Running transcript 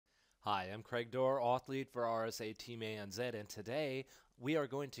Hi, I'm Craig Dorr, Auth Lead for RSA Team ANZ, and today we are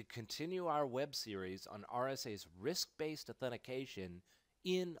going to continue our web series on RSA's risk-based authentication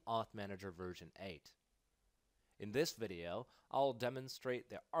in Auth Manager version 8. In this video, I'll demonstrate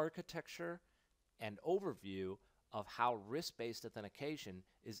the architecture and overview of how risk-based authentication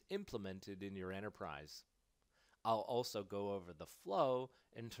is implemented in your enterprise. I'll also go over the flow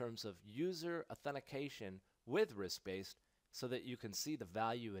in terms of user authentication with risk-based so that you can see the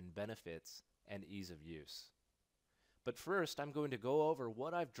value and benefits and ease of use. But first, I'm going to go over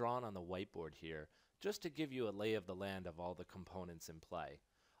what I've drawn on the whiteboard here, just to give you a lay of the land of all the components in play.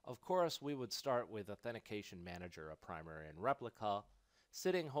 Of course, we would start with Authentication Manager, a primary and replica,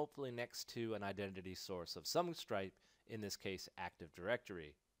 sitting hopefully next to an identity source of some stripe, in this case Active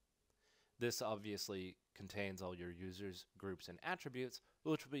Directory. This obviously contains all your users, groups, and attributes,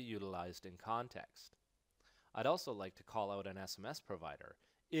 which will be utilized in context. I'd also like to call out an SMS provider.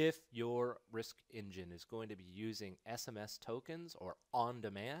 If your risk engine is going to be using SMS tokens or on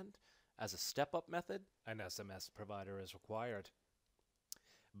demand as a step-up method, an SMS provider is required.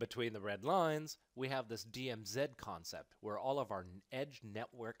 Between the red lines, we have this DMZ concept where all of our edge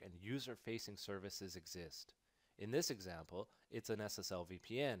network and user-facing services exist. In this example, it's an SSL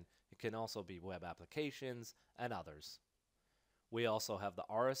VPN. It can also be web applications and others. We also have the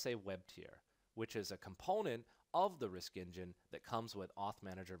RSA web tier, which is a component of the risk engine that comes with Auth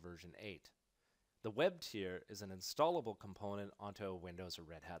Manager version 8. The web tier is an installable component onto a Windows or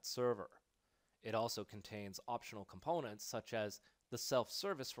Red Hat server. It also contains optional components such as the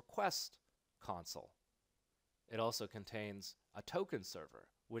self-service request console. It also contains a token server,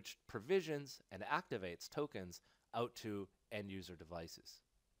 which provisions and activates tokens out to end-user devices.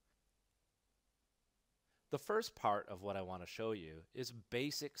 The first part of what I want to show you is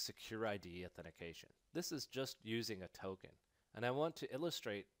basic Secure ID authentication. This is just using a token, and I want to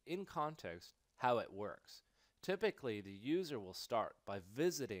illustrate in context how it works. Typically, the user will start by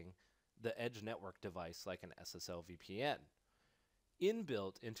visiting the edge network device like an SSL VPN.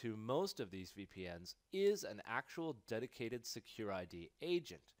 Inbuilt into most of these VPNs is an actual dedicated Secure ID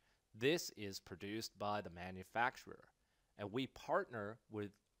agent. This is produced by the manufacturer, and we partner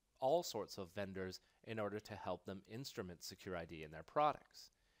with all sorts of vendors in order to help them instrument Secure ID in their products.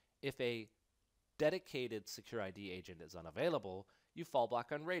 If a dedicated Secure ID agent is unavailable, you fall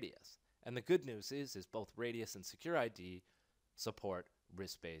back on Radius. And the good news is both Radius and Secure ID support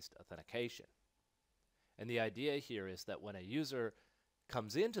risk-based authentication. And the idea here is that when a user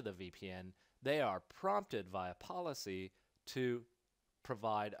comes into the VPN, they are prompted via policy to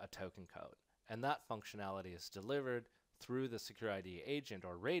provide a token code. And that functionality is delivered through the Secure ID agent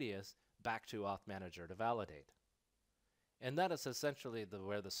or Radius back to Auth Manager to validate. And that is essentially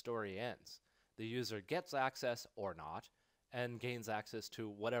where the story ends. The user gets access or not and gains access to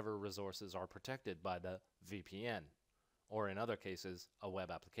whatever resources are protected by the VPN, or in other cases, a web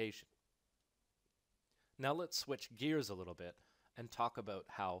application. Now let's switch gears a little bit and talk about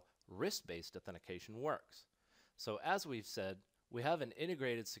how risk-based authentication works. So as we've said, we have an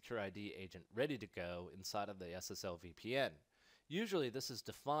integrated Secure ID agent ready to go inside of the SSL VPN. Usually this is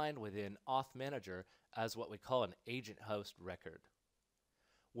defined within Auth Manager as what we call an agent host record.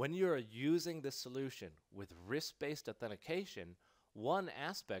 When you're using this solution with risk-based authentication, one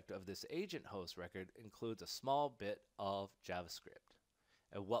aspect of this agent host record includes a small bit of JavaScript.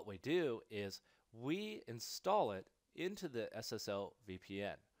 And what we do is we install it into the SSL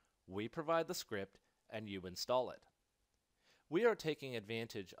VPN. We provide the script and you install it. We are taking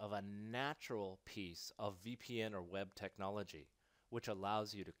advantage of a natural piece of VPN or web technology, which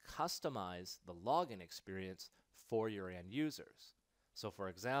allows you to customize the login experience for your end users. So for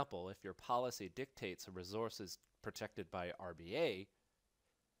example, if your policy dictates a resource is protected by RBA,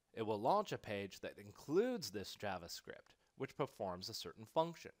 it will launch a page that includes this JavaScript, which performs a certain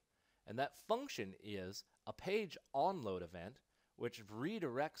function. And that function is a page onload event, which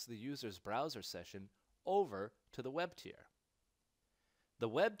redirects the user's browser session over to the web tier. The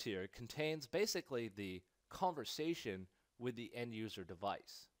web tier contains basically the conversation with the end user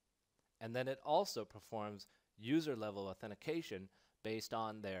device. And then it also performs user level authentication based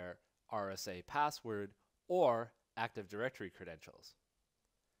on their RSA password or Active Directory credentials.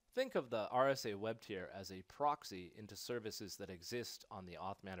 Think of the RSA web tier as a proxy into services that exist on the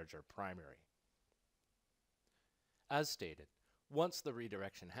Auth Manager primary. As stated, once the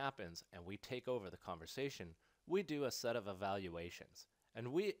redirection happens and we take over the conversation, we do a set of evaluations.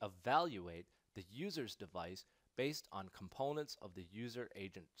 And we evaluate the user's device based on components of the user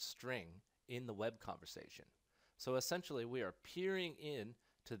agent string in the web conversation. So essentially, we are peering in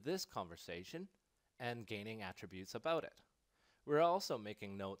to this conversation and gaining attributes about it. we're also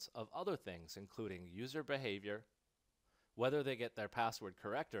making notes of other things, including user behavior, whether they get their password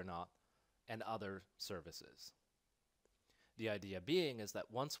correct or not, and other services. The idea being is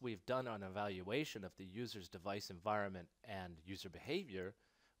that once we've done an evaluation of the user's device environment and user behavior,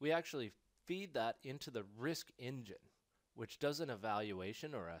 we actually feed that into the risk engine, which does an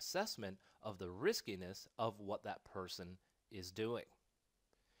evaluation or assessment of the riskiness of what that person is doing.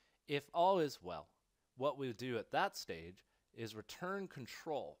 If all is well, what we'll do at that stage is return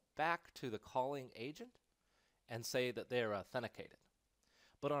control back to the calling agent and say that they are authenticated.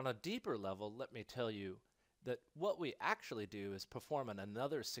 But on a deeper level, let me tell you that what we actually do is perform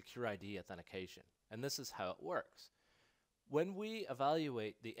another secure ID authentication, and this is how it works. When we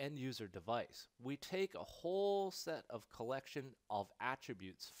evaluate the end user device, we take a whole set of collection of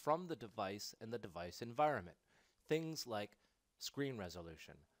attributes from the device and the device environment. Things like screen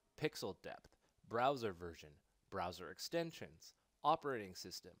resolution, pixel depth, browser version, browser extensions, operating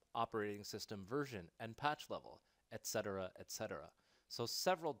system version, and patch level, etc., etc. So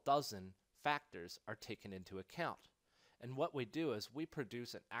several dozen factors are taken into account. And what we do is we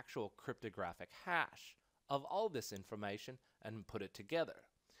produce an actual cryptographic hash of all this information and put it together.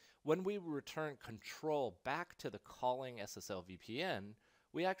 When we return control back to the calling SSL VPN,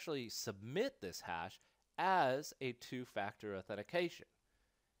 we actually submit this hash as a two-factor authentication.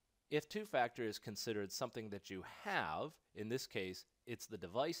 If two-factor is considered something that you have, in this case, it's the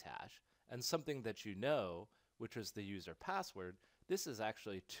device hash, and something that you know, which is the user password, this is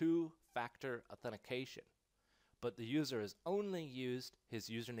actually two-factor authentication. But the user has only used his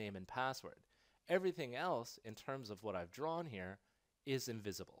username and password. Everything else, in terms of what I've drawn here, is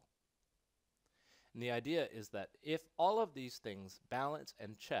invisible. And the idea is that if all of these things balance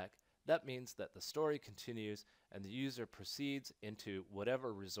and check, that means that the story continues and the user proceeds into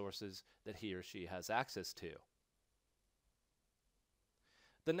whatever resources that he or she has access to.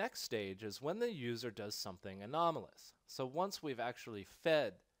 The next stage is when the user does something anomalous. So once we've actually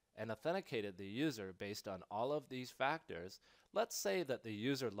fed and authenticated the user based on all of these factors, let's say that the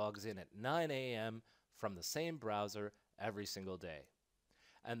user logs in at 9 a.m. from the same browser every single day.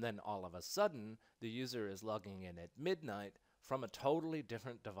 And then all of a sudden, the user is logging in at midnight from a totally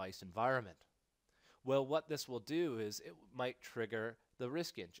different device environment. Well, what this will do is it might trigger the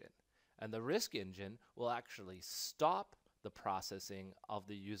risk engine. And the risk engine will actually stop the processing of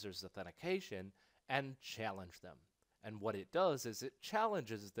the user's authentication and challenge them. And what it does is it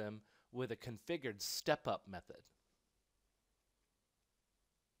challenges them with a configured step-up method.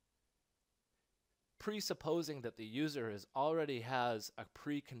 Presupposing that the user already has a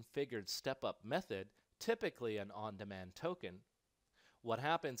pre-configured step-up method, typically an on-demand token, what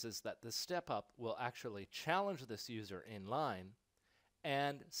happens is that the step-up will actually challenge this user in line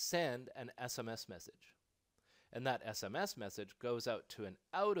and send an SMS message. And that SMS message goes out to an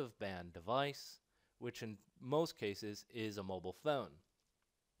out-of-band device, which in most cases is a mobile phone.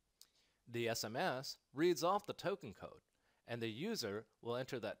 The SMS reads off the token code, and the user will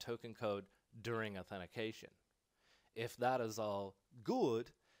enter that token code during authentication. If that is all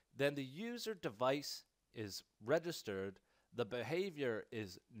good, then the user device is registered, the behavior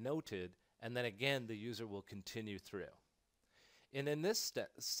is noted, and then again the user will continue through. And in this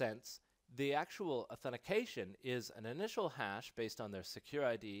sense, the actual authentication is an initial hash based on their secure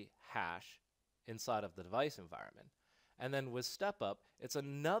ID hash inside of the device environment. And then with StepUp, it's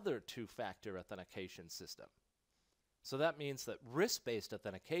another two-factor authentication system. So that means that risk-based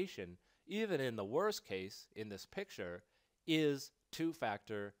authentication, even in the worst case in this picture, is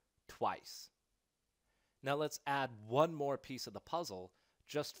two-factor twice. Now let's add one more piece of the puzzle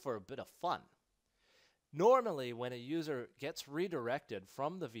just for a bit of fun. Normally, when a user gets redirected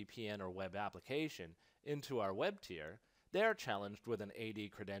from the VPN or web application into our web tier, they are challenged with an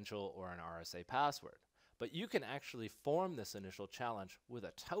AD credential or an RSA password. But you can actually form this initial challenge with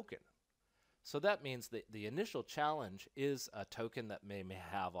a token. So that means that the initial challenge is a token that may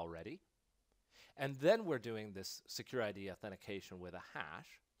have already. And then we're doing this secure ID authentication with a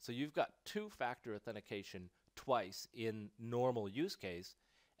hash. So you've got two-factor authentication twice in normal use case.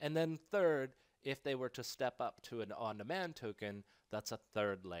 And then third, if they were to step up to an on-demand token, that's a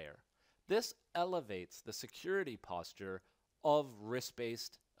third layer. This elevates the security posture of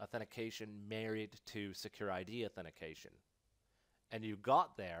risk-based authentication married to secure ID authentication. And you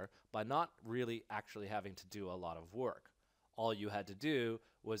got there by not really actually having to do a lot of work. All you had to do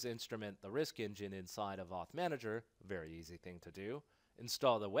was instrument the risk engine inside of Auth Manager, very easy thing to do,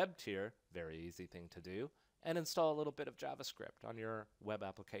 install the web tier, very easy thing to do, and install a little bit of JavaScript on your web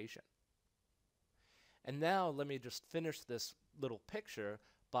application. And now let me just finish this little picture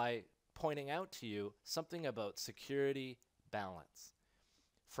by pointing out to you something about security balance.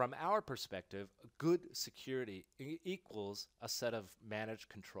 From our perspective, good security equals a set of managed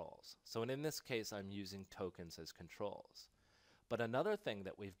controls. So in this case, I'm using tokens as controls. But another thing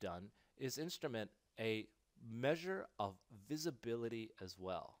that we've done is instrument a measure of visibility as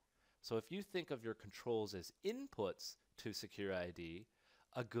well. So if you think of your controls as inputs to Secure ID,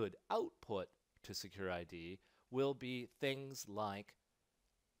 a good output to Secure ID will be things like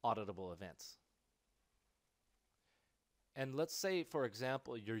auditable events. And let's say, for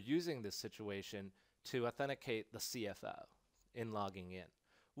example, you're using this situation to authenticate the CFO in logging in.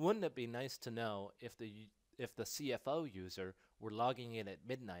 Wouldn't it be nice to know if the CFO user were logging in at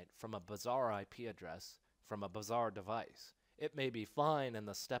midnight from a bizarre IP address from a bizarre device? It may be fine and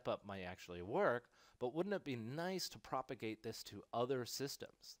the step up might actually work, but wouldn't it be nice to propagate this to other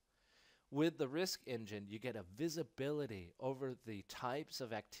systems? With the risk engine, you get a visibility over the types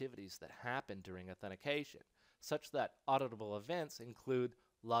of activities that happen during authentication, such that auditable events include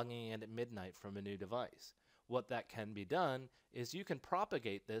logging in at midnight from a new device. What that can be done is you can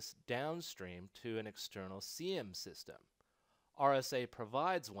propagate this downstream to an external CM system. RSA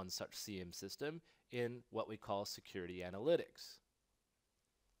provides one such CM system in what we call security analytics.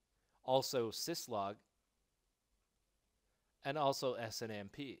 Also syslog and also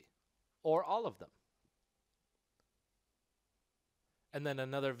SNMP, or all of them. And then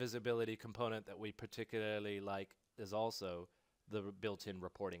another visibility component that we particularly like is also the built-in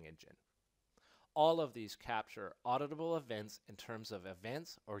reporting engine. All of these capture auditable events in terms of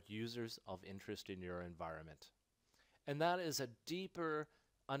events or users of interest in your environment. And that is a deeper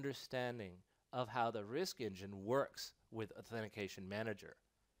understanding of how the risk engine works with Authentication Manager.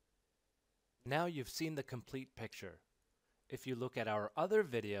 Now you've seen the complete picture. If you look at our other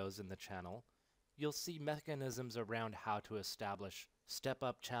videos in the channel, you'll see mechanisms around how to establish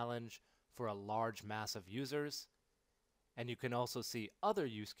step-up challenge for a large mass of users, and you can also see other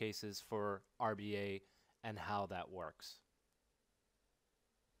use cases for RBA and how that works.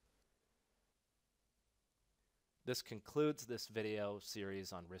 This concludes this video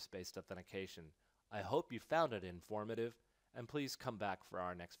series on risk-based authentication. I hope you found it informative, and please come back for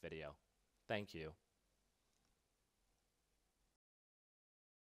our next video. Thank you.